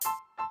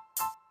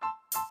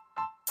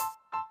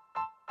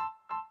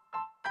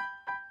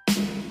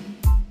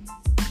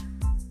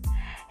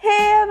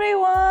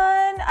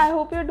I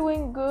hope you're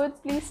doing good.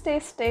 Please stay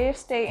safe,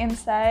 stay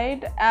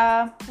inside.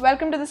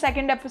 Welcome to the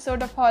second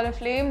episode of Hall of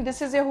Flame.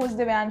 This is your host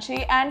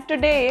Divyanshi, and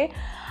today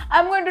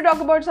I'm going to talk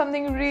about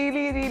something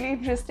really, really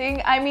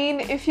interesting. I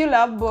mean, if you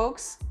love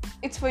books,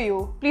 it's for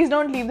you. Please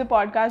don't leave the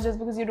podcast just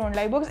because you don't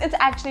like books. It's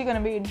actually going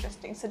to be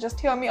interesting. So just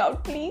hear me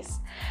out, please.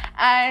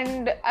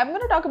 And I'm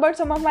going to talk about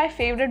some of my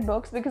favorite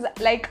books because,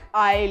 like,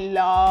 I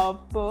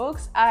love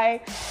books.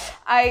 I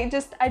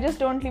just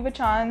don't leave a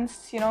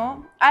chance, you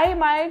know. I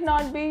might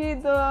not be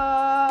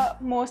the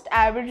most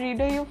avid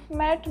reader you've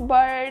met,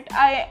 but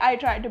I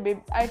try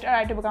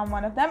to become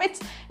one of them.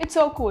 It's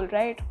so cool,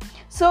 right?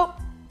 So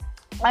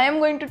I am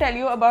going to tell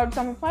you about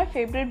some of my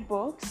favorite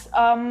books.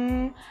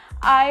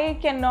 I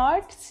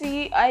cannot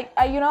see,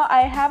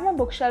 I have my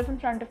bookshelf in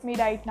front of me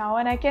right now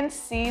and I can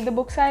see the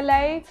books I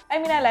like. I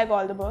mean, I like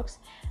all the books,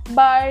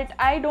 but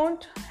I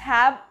don't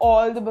have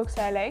all the books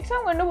I like. So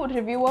I'm going to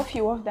review a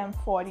few of them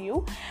for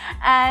you.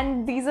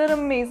 And these are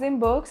amazing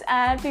books,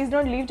 and please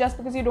don't leave just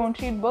because you don't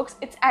read books.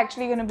 It's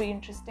actually going to be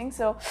interesting.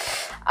 So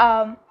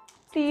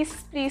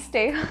please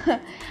stay.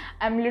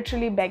 I'm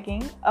literally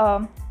begging.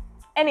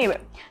 Anyway,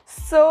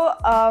 so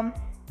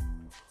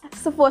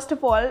first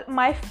of all,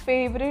 my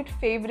favorite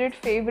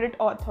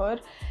author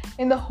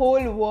in the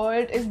whole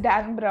world is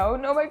Dan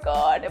Brown. Oh my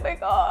god.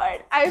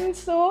 I'm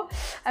so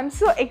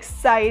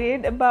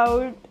excited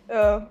about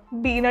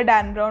being a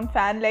Dan Brown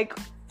fan, like,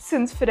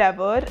 since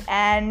forever.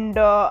 And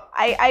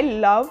I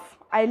love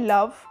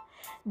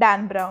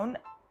Dan Brown.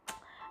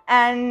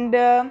 And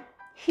the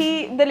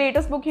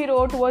latest book he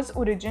wrote was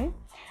Origin.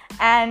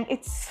 And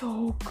it's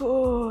so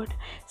good.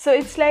 So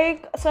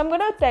I'm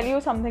gonna tell you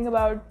something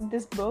about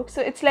this book.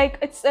 So it's like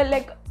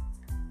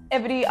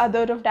every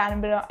other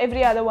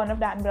one of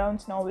Dan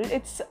Brown's novel.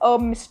 It's a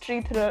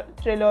mystery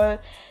thriller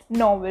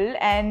novel,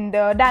 and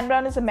Dan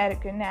Brown is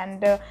American,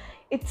 and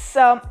it's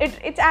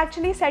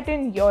actually set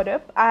in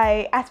Europe.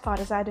 As far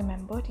as I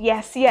remember,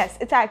 yes,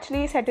 it's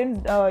actually set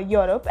in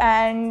Europe.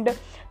 And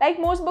like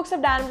most books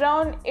of Dan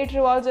Brown, it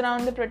revolves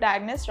around the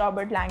protagonist,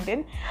 Robert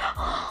Langdon.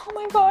 Oh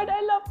my god,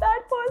 I love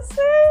that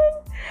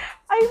person.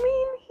 I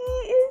mean,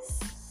 he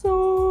is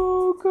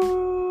so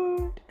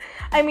good.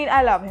 I mean,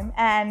 I love him.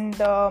 And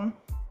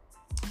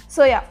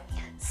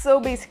so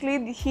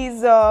basically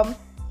he's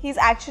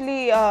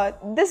actually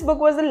this book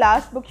was the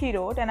last book he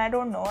wrote, and I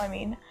don't know, I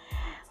mean,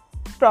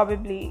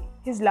 probably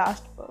his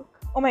last book.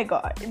 Oh my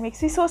god, it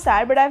makes me so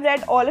sad, but I've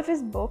read all of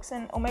his books,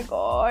 and oh my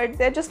god,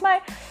 they're just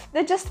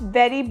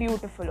very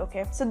beautiful.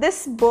 Okay, so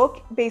this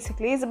book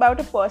basically is about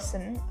a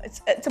person.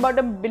 It's about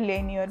a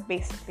billionaire,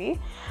 basically.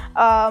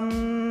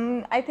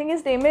 I think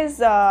his name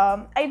is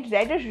I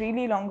read it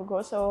really long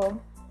ago,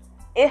 so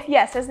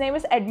yes, his name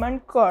is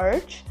Edmund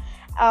Kirch.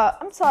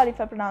 I'm sorry if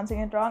I'm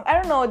pronouncing it wrong. I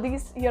don't know,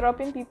 these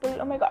European people,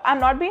 oh my god, I'm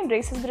not being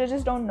racist, but I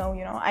just don't know,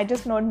 you know. I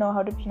just don't know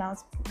how to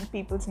pronounce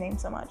people's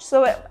names so much.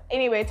 So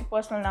anyway, it's a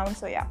personal noun,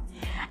 so yeah.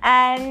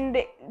 And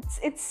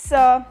it's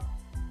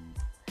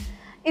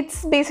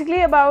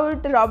basically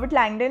about Robert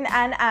Langdon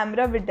and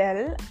Amra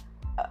Vidal,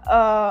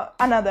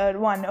 another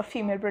one, a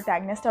female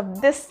protagonist of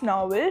this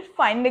novel,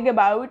 finding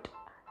about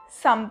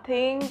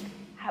something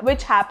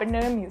which happened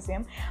in a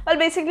museum. Well,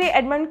 basically,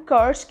 Edmund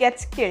Kirch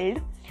gets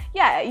killed.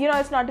 Yeah, you know,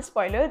 it's not a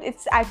spoiler.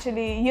 It's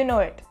actually, you know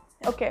it.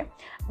 Okay.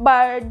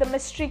 But the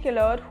mystery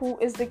killer, who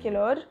is the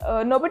killer,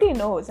 nobody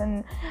knows.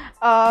 And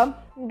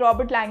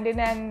Robert Langdon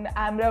and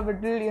Amra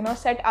Vidal, you know,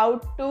 set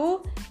out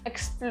to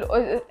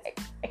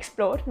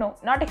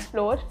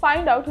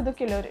find out who the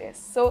killer is.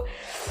 So,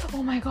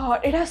 oh my god,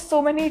 it has so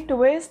many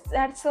twists,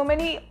 at so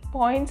many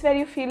points where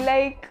you feel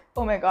like,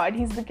 oh my god,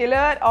 he's the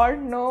killer, or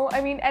no. I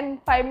mean, and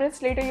 5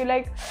 minutes later you're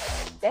like,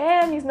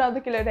 damn, he's not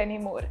the killer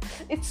anymore.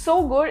 It's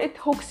so good. It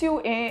hooks you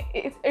in.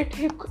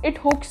 It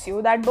hooks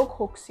you. That book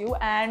hooks you.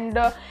 And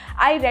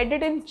I read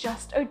it in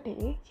just a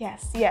day.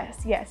 Yes.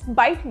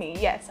 Bite me.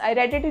 Yes, I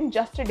read it in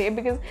just a day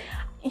because,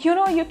 you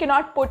know, you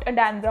cannot put a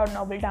Dan Brown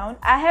novel down.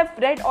 I have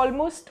read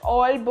almost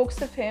all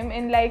books of him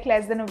in like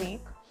less than a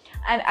week.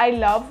 And I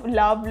love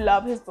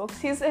his books.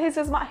 His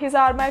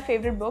are my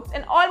favorite books.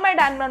 And all my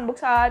Dan Brown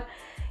books are,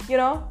 you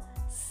know,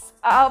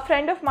 a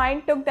friend of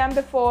mine took them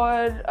shortly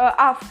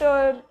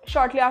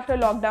after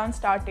lockdown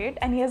started,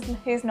 and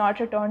he's not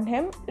returned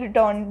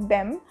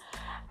them.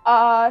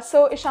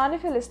 So Ishan,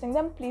 if you're listening,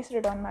 then please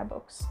return my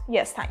books.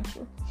 Yes, thank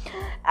you.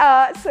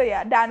 So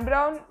yeah, Dan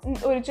Brown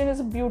Origin is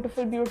a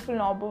beautiful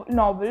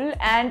novel,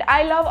 and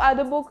I love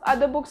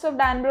other books of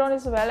Dan Brown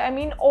as well. I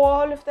mean,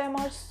 all of them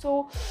are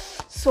so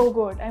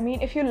good. I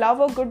mean, if you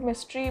love a good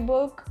mystery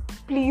book,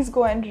 please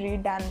go and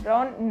read Dan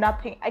Brown.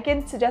 I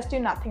can suggest you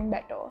nothing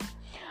better.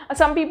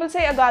 Some people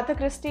say Agatha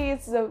Christie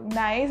is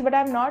nice, but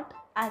I've not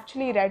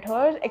actually read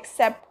her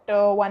except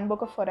one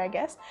book of her, I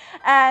guess,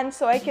 and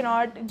so I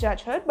cannot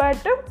judge her.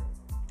 But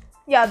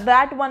yeah,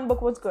 that one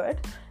book was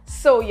good,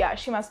 so yeah,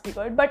 she must be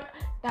good. But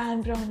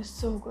Dan Brown is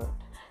so good.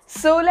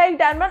 So like,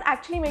 Dan Brown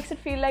actually makes it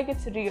feel like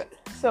it's real.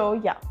 So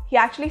yeah, he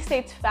actually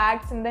states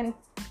facts and then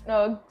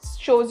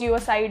shows you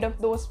a side of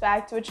those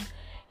facts which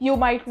you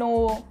might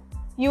know,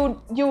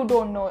 you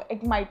don't know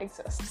it might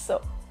exist.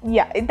 So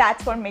yeah,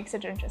 that's what makes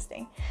it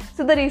interesting.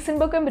 So the recent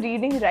book I'm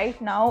reading right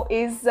now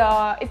is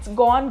it's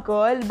Gone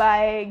Girl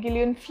by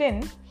Gillian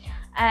Flynn,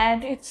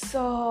 and it's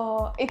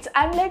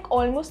I'm like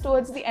almost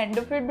towards the end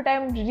of it, but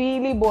I'm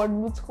really bored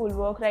with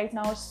schoolwork right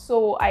now,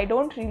 so I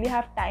don't really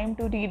have time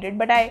to read it,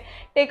 but I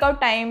take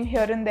out time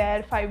here and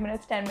there, 5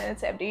 minutes, 10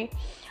 minutes every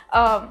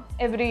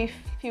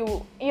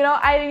few,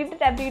 I read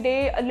it every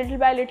day, a little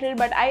by little,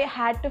 but I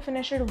had to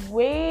finish it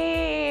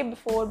way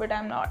before, but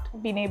I'm not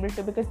been able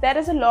to, because there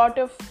is a lot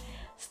of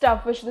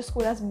stuff which the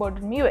school has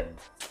burdened me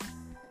with.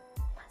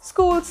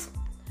 Schools.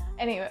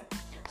 Anyway,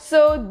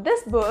 so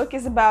this book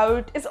is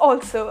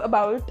also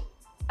about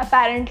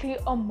apparently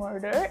a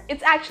murder.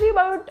 It's actually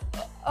about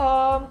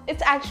a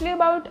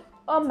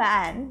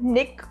man,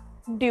 Nick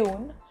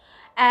Dune,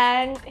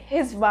 and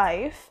his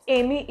wife,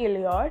 Amy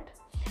Elliott.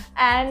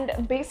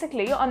 And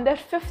basically on their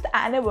 5th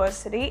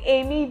anniversary,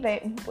 Amy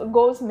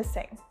goes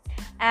missing,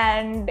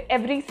 and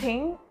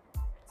everything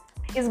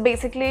is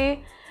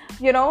basically,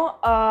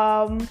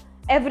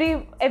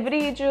 every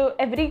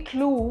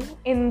clue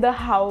in the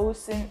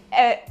house and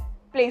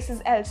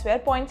places elsewhere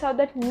points out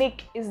that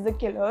Nick is the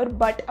killer,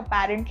 but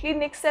apparently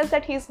Nick says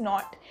that he's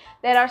not.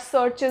 There are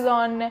searches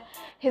on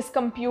his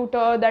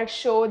computer that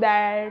show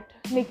that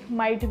Nick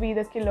might be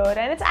the killer,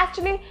 and it's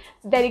actually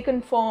very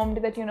confirmed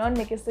that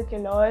Nick is the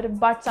killer,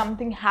 but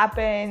something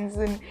happens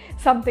and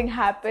something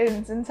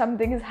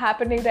is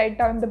happening right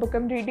now in the book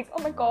I'm reading.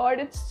 Oh my god,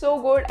 it's so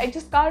good. I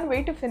just can't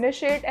wait to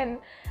finish it and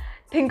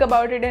think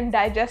about it and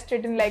digest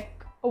it in like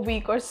a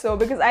week or so,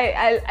 because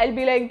I'll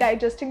be like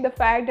digesting the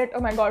fact that, oh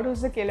my god,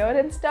 who's the killer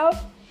and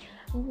stuff.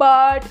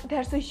 But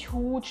there's a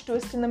huge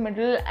twist in the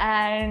middle,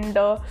 and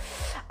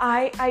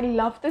I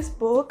love this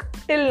book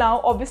till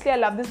now. Obviously I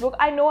love this book,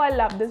 I know I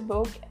love this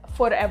book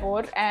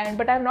forever,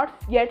 but I've not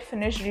yet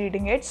finished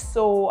reading it,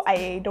 so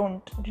I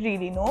don't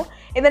really know.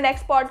 In the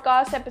next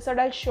podcast episode,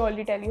 I'll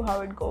surely tell you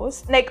how it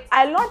goes. Like,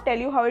 I'll not tell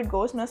you how it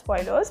goes, no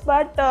spoilers,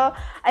 but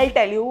I'll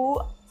tell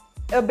you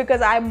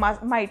because I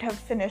might have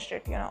finished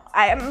it.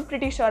 I am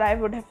pretty sure I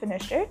would have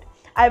finished it.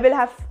 I will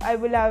have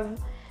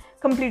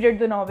completed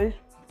the novel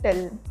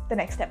till the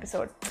next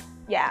episode.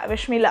 Yeah,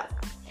 wish me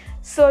luck.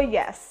 So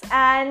yes,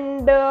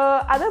 and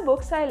other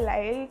books I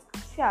like.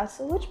 Yeah,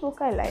 so which book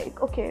I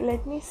like? Okay,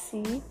 let me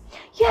see.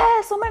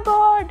 Yes, oh my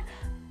god,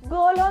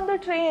 Girl on the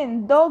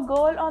Train. The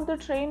Girl on the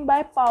Train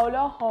by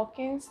Paula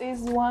Hawkins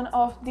is one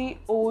of the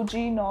OG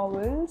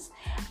novels.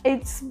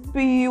 It's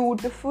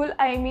beautiful.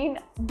 I mean,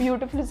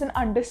 beautiful is an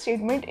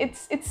understatement.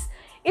 It's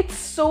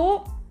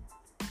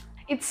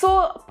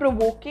so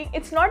provoking.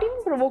 It's not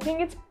even provoking,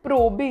 it's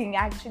probing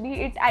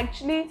actually. It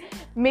actually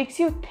makes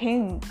you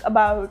think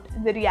about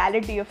the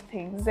reality of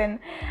things. And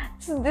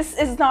so this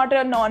is not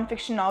a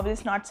non-fiction novel,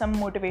 it's not some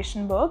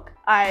motivation book.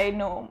 I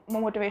know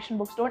motivation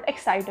books don't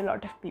excite a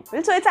lot of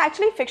people. So it's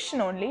actually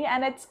fiction only,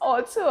 and it's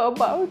also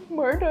about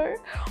murder.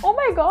 Oh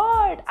my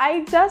god,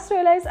 I just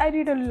realized I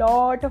read a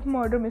lot of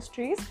murder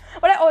mysteries,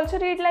 but I also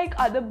read like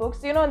other books.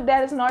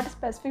 There is not a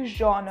specific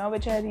genre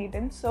which I read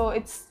in, so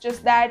it's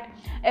just that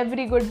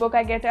every good book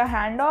I get a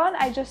hand on,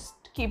 I just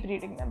keep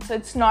reading them. So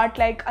it's not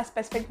like a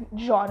specific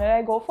genre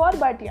I go for,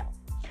 but yeah.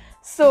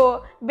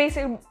 So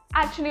basically,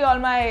 actually all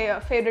my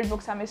favorite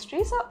books are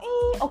mysteries. So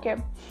okay.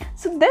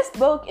 So this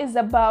book is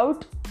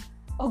about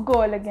a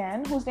girl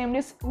again whose name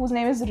is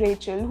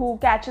Rachel, who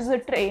catches a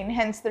train,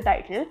 hence the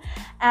title,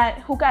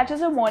 and who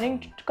catches a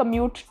morning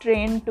commute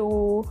train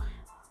to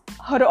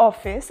her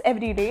office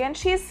every day, and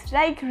she's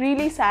like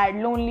really sad,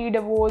 lonely,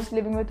 divorced,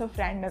 living with her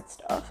friend and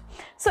stuff.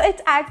 So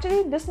it's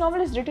actually, this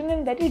novel is written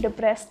in very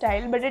depressed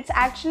style, but it's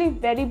actually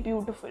very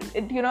beautiful.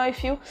 If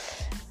you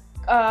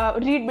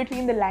read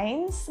between the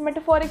lines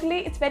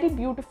metaphorically, it's very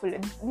beautiful.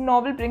 The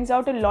novel brings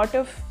out a lot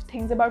of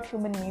things about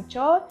human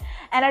nature,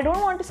 and I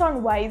don't want to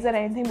sound wise or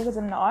anything because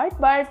I'm not,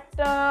 but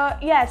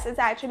yes, it's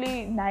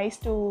actually nice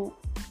to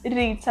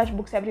read such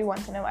books every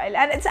once in a while,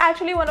 and it's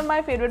actually one of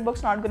my favorite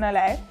books, not gonna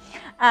lie.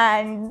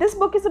 And this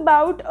book is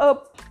about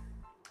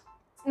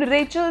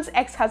Rachel's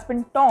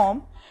ex-husband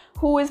Tom,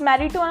 who is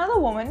married to another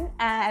woman,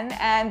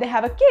 and they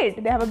have a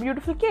kid. They have a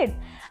beautiful kid,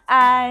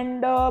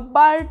 and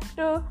there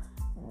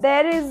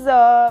is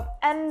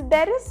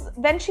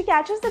when she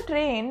catches the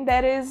train,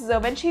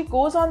 when she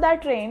goes on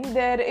that train,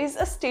 there is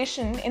a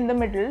station in the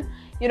middle,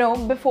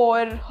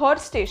 before her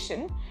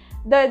station,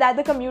 that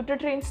the commuter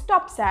train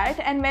stops at.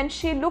 And when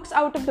she looks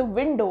out of the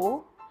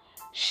window,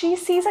 she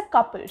sees a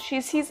couple.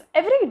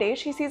 Every day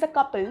she sees a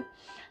couple,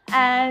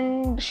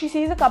 and she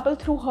sees a couple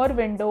through her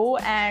window,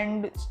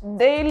 and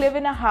they live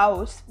in a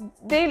house.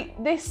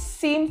 They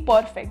seem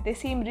perfect. They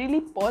seem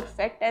really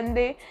perfect, and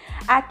they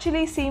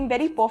actually seem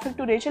very perfect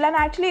to Rachel. And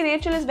actually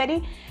Rachel is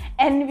very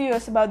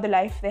envious about the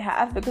life they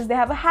have, because they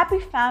have a happy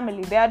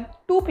family. They are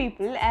two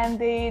people, and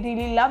they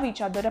really love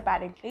each other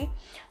apparently.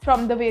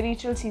 From the way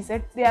Rachel sees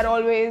it, they are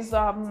always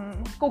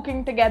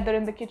cooking together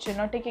in the kitchen,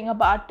 or taking a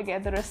bath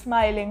together, or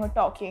smiling, or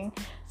talking.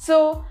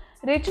 So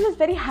Rachel is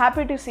very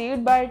happy to see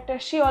it,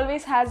 but she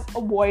always has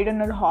a void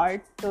in her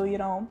heart. So,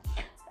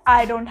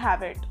 I don't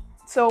have it.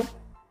 So,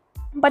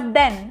 but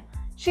then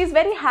she's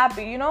very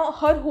happy. You know,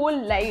 her whole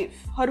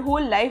life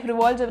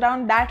revolves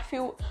around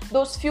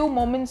those few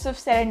moments of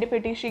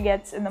serendipity she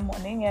gets in the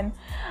morning. And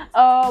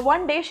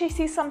one day she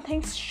sees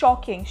something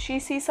shocking. She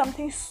sees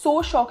something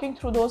so shocking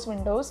through those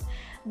windows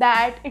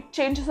that it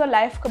changes her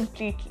life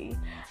completely.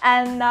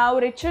 And now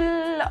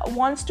Rachel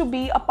wants to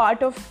be a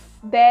part of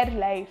their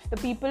life,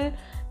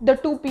 the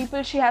two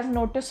people she has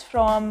noticed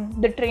from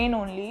the train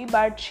only,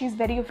 but she's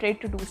very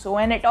afraid to do so.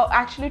 And it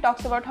actually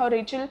talks about how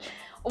Rachel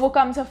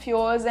overcomes her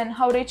fears and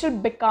how Rachel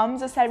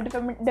becomes a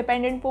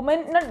self-dependent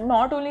woman.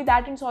 Not only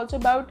that, it's also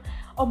about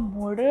a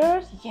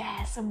murder.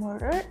 Yes, a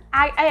murder.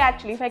 I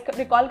actually, if I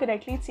recall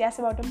correctly, it's yes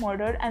about a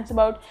murder, and it's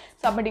about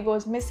somebody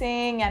goes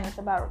missing, and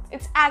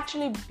it's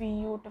actually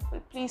beautiful.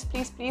 Please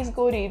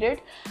go read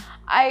it.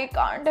 I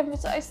can't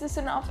emphasize this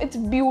enough. It's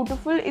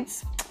beautiful.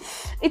 It's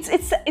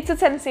a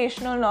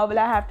sensational novel,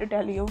 I have to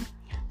tell you.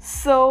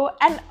 So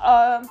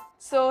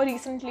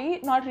recently,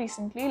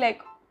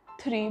 like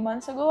 3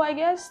 months ago, I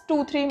guess,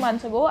 2-3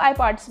 months ago, I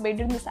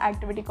participated in this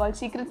activity called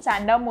Secret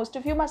Santa. Most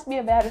of you must be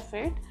aware of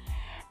it.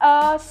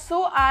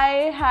 So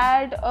I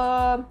had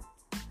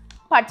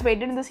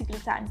participated in the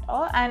Secret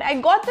Santa, and I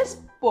got this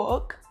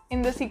book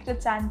in the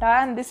Secret Santa,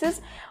 and this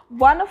is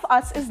One of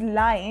Us is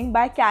Lying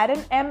by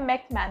Karen M.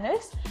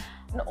 McManus.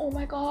 Oh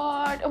my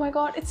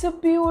god, it's a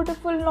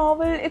beautiful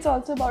novel. It's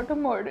also about a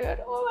murder.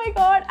 Oh my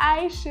god,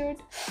 I should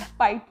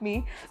bite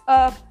me.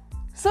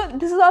 So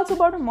this is also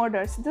about a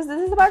murder. So this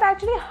is about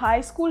actually high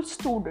school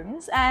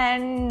students,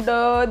 and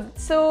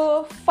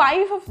so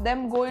 5 of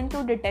them go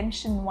into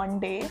detention one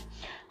day.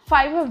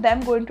 5 of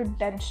them go into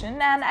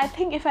detention, and I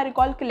think if I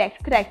recall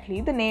correctly,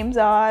 the names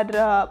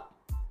are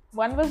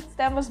one of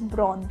them was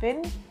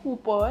Bronwyn,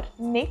 Cooper,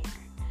 Nick,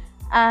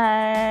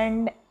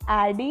 and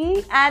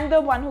Addie, and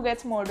the one who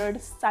gets murdered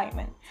is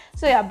Simon.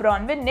 So yeah,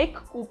 Bronwyn, Nick,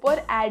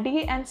 Cooper,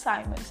 Addie, and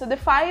Simon. So the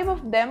 5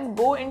 of them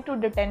go into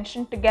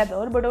detention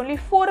together, but only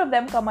 4 of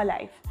them come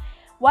alive.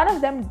 One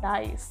of them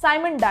dies.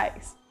 Simon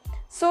dies.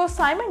 So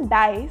Simon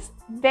dies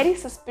very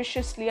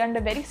suspiciously under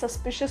very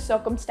suspicious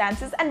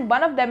circumstances, and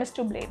one of them is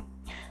to blame.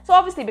 So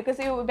obviously, because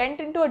you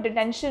went into a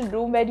detention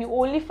room where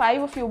only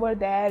 5 of you were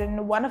there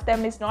and one of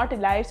them is not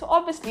alive, so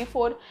obviously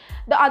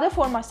the other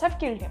 4 must have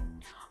killed him.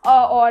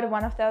 Or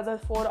one of the other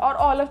 4, or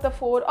all of the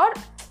 4, or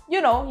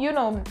you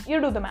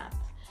do the math.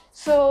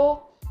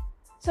 So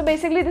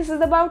basically this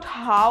is about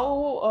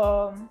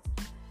how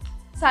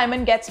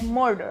Simon gets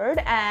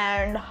murdered,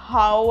 and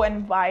how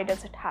and why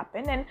does it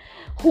happen, and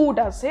who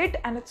does it.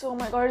 And it's, oh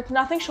my god, it's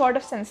nothing short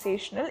of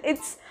sensational.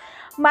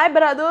 My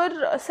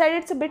brother said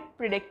it's a bit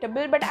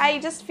predictable, but I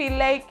just feel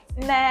like,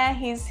 nah,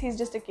 he's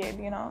just a kid,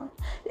 you know.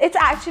 It's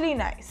actually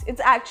nice.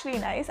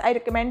 I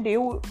recommend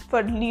you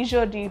for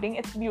leisure reading.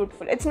 It's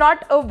beautiful. It's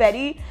not a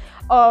very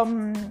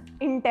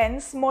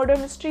intense murder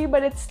mystery,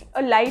 but it's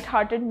a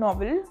light-hearted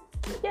novel.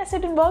 Yes,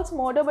 it involves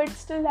murder, but it's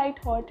still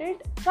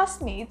light-hearted.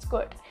 Trust me, it's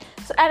good.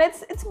 So, and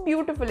it's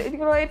beautiful.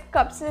 It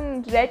comes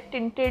in red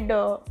tinted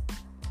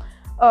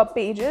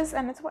pages,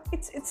 and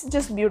it's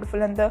just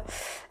beautiful, and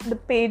the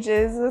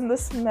pages and the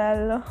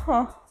smell.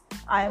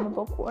 I am a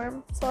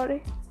bookworm,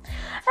 sorry.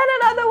 And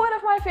another one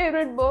of my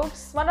favorite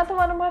books, one of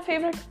my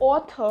favorite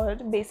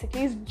authors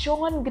basically is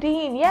John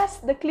Green. Yes,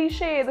 the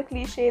cliche.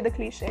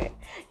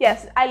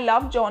 Yes, I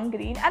love John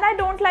Green, and I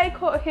don't like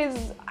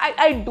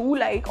I do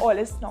like all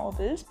his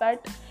novels,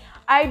 but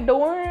I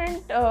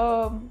don't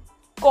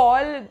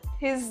call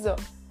his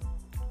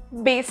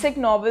basic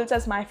novels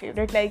as my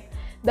favorite, like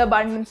The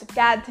Abundance of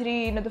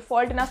Catherine, The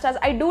Fault in Our Stars.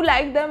 I do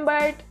like them,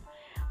 but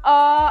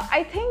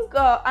I think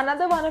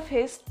another one of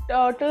his,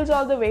 Turtles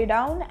All the Way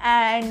Down,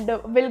 and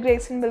Will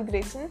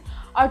Grayson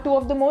are 2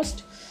 of the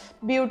most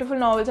beautiful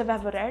novels I've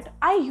ever read.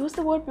 I use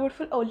the word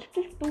beautiful a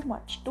little too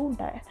much, don't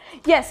I?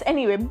 Yes,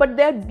 anyway, but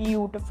they're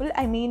beautiful.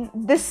 I mean,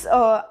 this,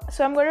 so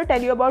I'm going to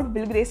tell you about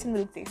Will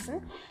Grayson.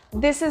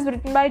 This is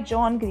written by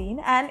John Green,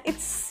 and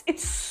it's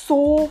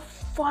so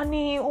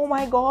funny. Oh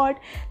my god.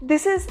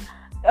 This is,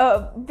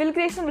 Will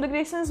Grayson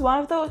is one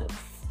of the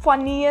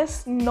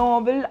funniest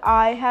novel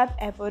I have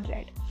ever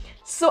read.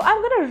 So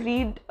I'm going to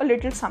read a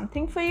little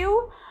something for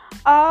you,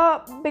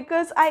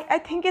 because I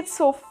think it's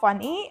so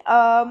funny.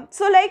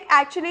 So like,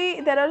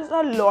 actually there is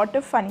a lot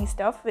of funny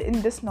stuff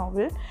in this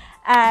novel,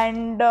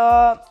 and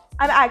I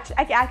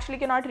actually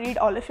cannot read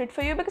all of it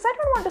for you because I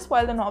don't want to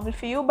spoil the novel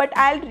for you, but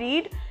I'll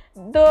read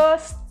the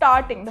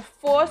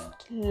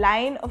first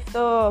line of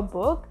the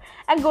book,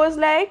 and goes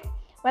like,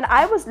 when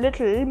I was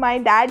little, my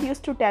dad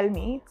used to tell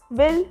me,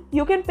 Will,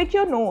 you can pick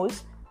your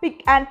nose,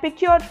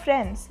 pick your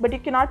friends, but you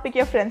cannot pick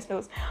your friend's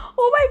nose.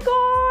 Oh my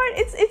god,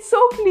 it's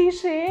so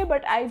cliche,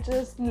 but I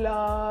just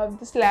love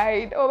this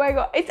line. Oh my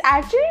god, it's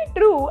actually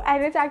true,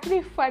 and it's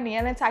actually funny,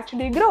 and it's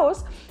actually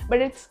gross, but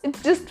it's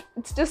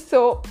just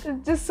so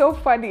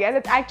funny, and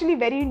it's actually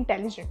very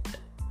intelligent.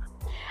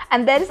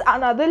 And there is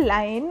another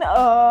line,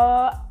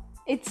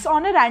 it's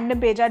on a random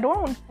page. I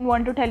don't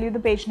want to tell you the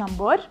page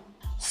number.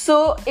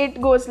 So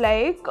it goes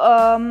like,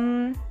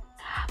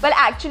 well,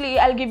 actually,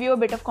 I'll give you a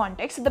bit of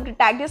context. The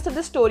protagonist of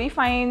the story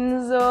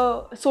finds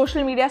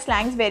social media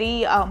slangs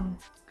very,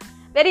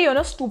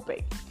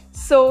 stupid.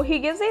 So he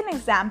gives an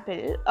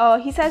example.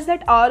 He says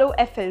that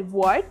ROFL,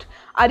 what?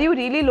 Are you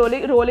really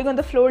rolling on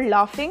the floor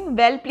laughing?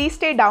 Well, please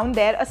stay down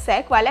there a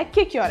sec while I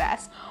kick your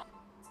ass.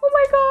 Oh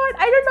my god,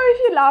 I don't know if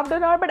you laughed or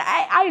not, but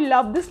I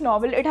love this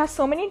novel. It has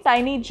so many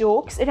tiny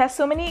jokes. It has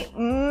so many...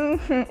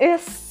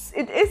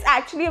 it is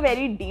actually a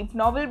very deep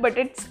novel, but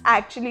it's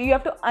actually, you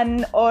have to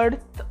unearth,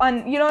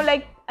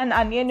 like an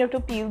onion, you have to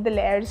peel the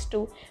layers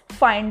to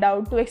find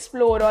out, to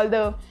explore all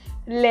the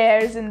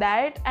layers in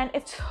that. And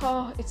it's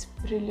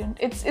brilliant.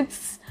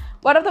 It's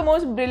one of the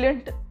most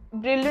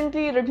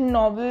brilliantly written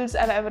novels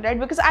I've ever read,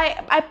 because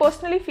I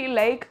personally feel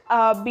like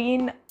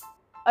being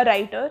a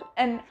writer,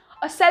 and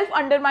a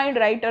self-undermined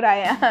writer I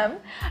am,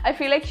 I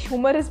feel like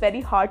humor is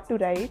very hard to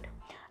write.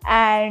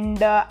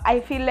 And I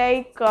feel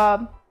like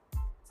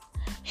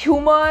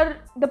humor,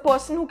 the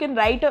person who can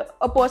write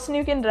a person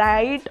who can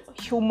write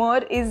humor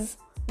is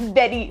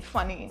very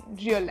funny in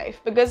real life,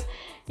 because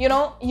you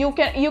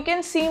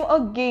can seem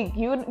a gig,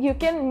 you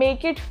can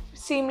make it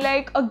seem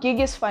like a gig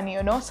is funny,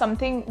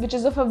 something which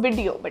is of a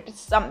video, but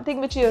it's something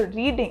which you're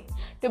reading.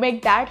 To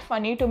make that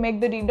funny, to make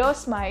the reader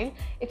smile,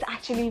 it's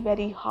actually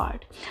very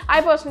hard.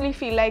 I personally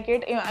feel like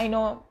it. I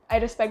know, I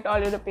respect all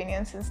your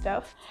opinions and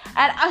stuff,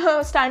 and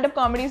stand-up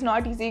comedy is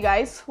not easy,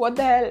 guys. What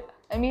the hell,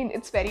 I mean,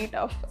 it's very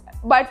tough,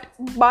 but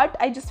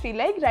I just feel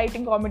like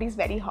writing comedy is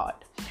very hard.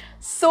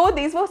 So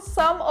these were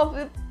some of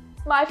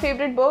my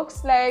favorite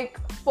books.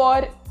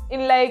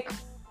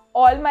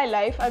 All my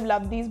life I've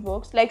loved these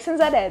books, since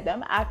I read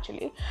them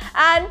actually.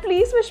 And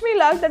please wish me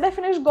luck that I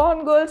finish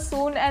Gone Girl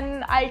soon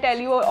and I'll tell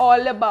you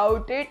all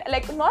about it.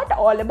 Not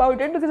all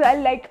about it, because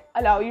I'll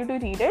allow you to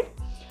read it.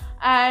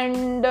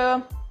 And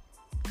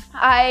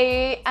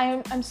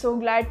I'm so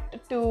glad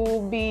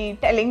to be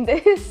telling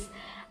this,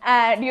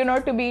 and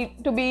to be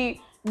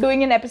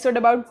doing an episode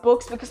about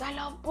books, because I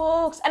love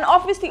books. And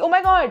obviously, oh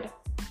my god,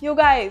 you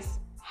guys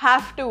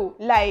have to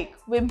like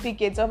Wimpy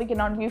Kids, or we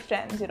cannot be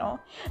friends.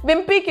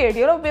 Wimpy Kid,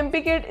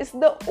 Wimpy Kid is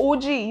the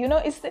OG.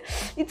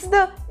 It's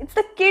the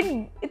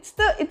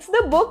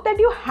book that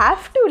you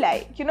have to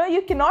like.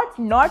 You cannot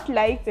not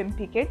like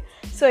Wimpy Kid.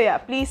 So yeah,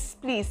 please,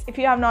 if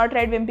you have not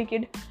read Wimpy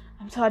Kid,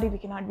 I'm sorry, we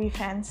cannot be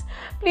friends.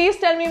 Please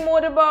tell me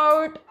more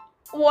about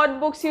what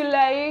books you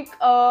like.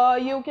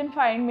 You can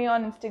find me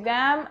on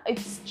Instagram.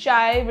 It's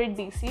Chai with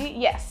DC.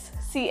 Yes,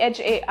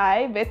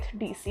 CHAI with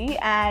DC.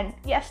 And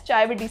yes,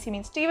 Chai with DC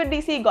means tea with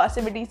DC,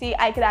 gossip with DC.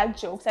 I crack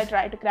jokes. I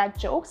try to crack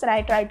jokes, and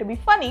I try to be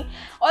funny.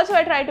 Also,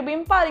 I try to be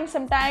empowering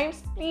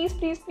sometimes. Please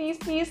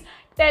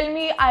tell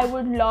me. I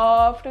would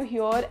love to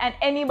hear. And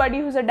anybody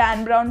who's a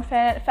Dan Brown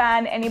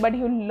fan, anybody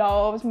who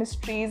loves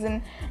mysteries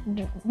and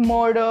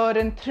murder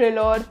and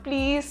thriller,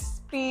 please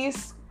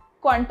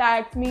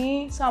contact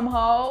me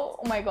somehow.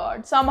 Oh my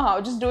god, somehow,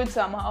 just do it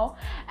somehow.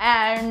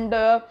 And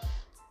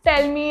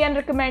tell me and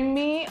recommend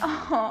me.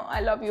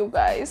 I love you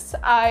guys.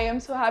 I am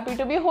so happy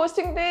to be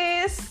hosting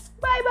this.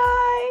 Bye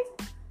bye.